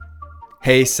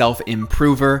Hey,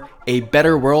 self-improver, a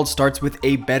better world starts with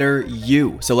a better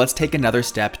you. So let's take another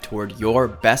step toward your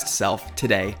best self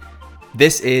today.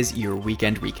 This is your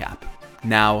weekend recap.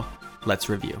 Now, let's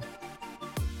review.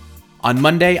 On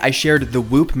Monday, I shared the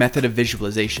WHOOP method of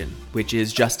visualization, which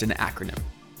is just an acronym.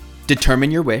 Determine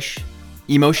your wish,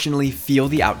 emotionally feel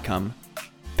the outcome,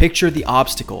 picture the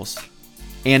obstacles,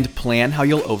 and plan how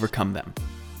you'll overcome them.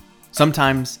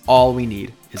 Sometimes all we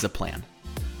need is a plan.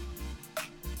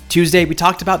 Tuesday, we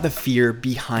talked about the fear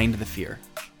behind the fear.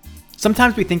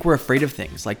 Sometimes we think we're afraid of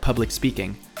things like public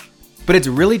speaking, but it's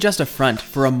really just a front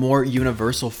for a more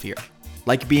universal fear,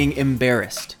 like being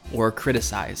embarrassed or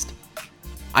criticized.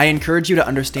 I encourage you to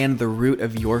understand the root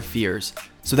of your fears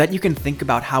so that you can think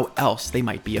about how else they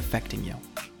might be affecting you.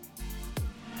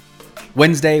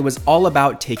 Wednesday was all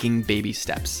about taking baby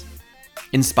steps.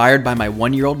 Inspired by my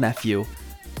 1-year-old nephew,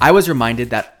 I was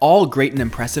reminded that all great and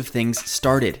impressive things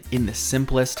started in the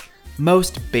simplest,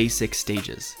 most basic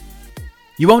stages.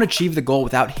 You won't achieve the goal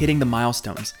without hitting the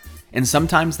milestones, and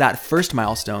sometimes that first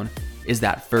milestone is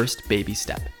that first baby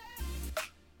step.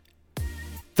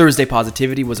 Thursday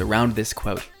positivity was around this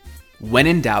quote: "When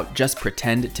in doubt, just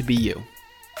pretend to be you."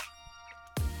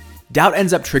 Doubt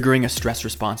ends up triggering a stress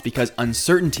response because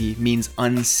uncertainty means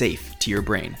unsafe to your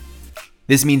brain.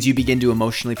 This means you begin to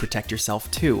emotionally protect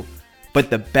yourself too. But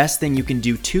the best thing you can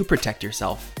do to protect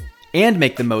yourself and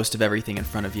make the most of everything in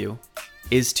front of you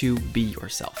is to be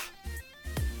yourself.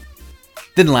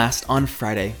 Then last, on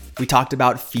Friday, we talked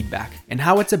about feedback and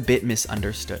how it's a bit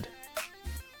misunderstood.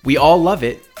 We all love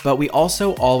it, but we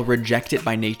also all reject it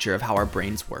by nature of how our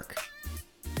brains work.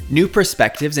 New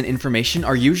perspectives and information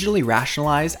are usually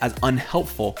rationalized as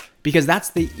unhelpful because that's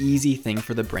the easy thing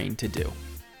for the brain to do.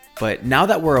 But now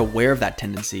that we're aware of that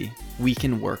tendency, we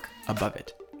can work above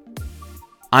it.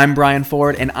 I'm Brian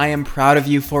Ford, and I am proud of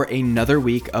you for another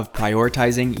week of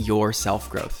prioritizing your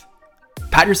self-growth.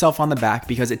 Pat yourself on the back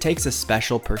because it takes a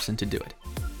special person to do it.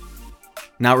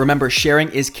 Now remember, sharing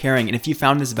is caring, and if you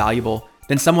found this valuable,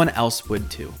 then someone else would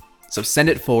too. So send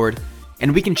it forward,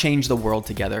 and we can change the world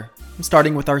together,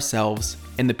 starting with ourselves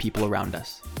and the people around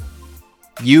us.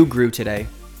 You grew today.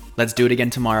 Let's do it again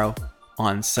tomorrow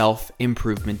on Self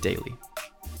Improvement Daily.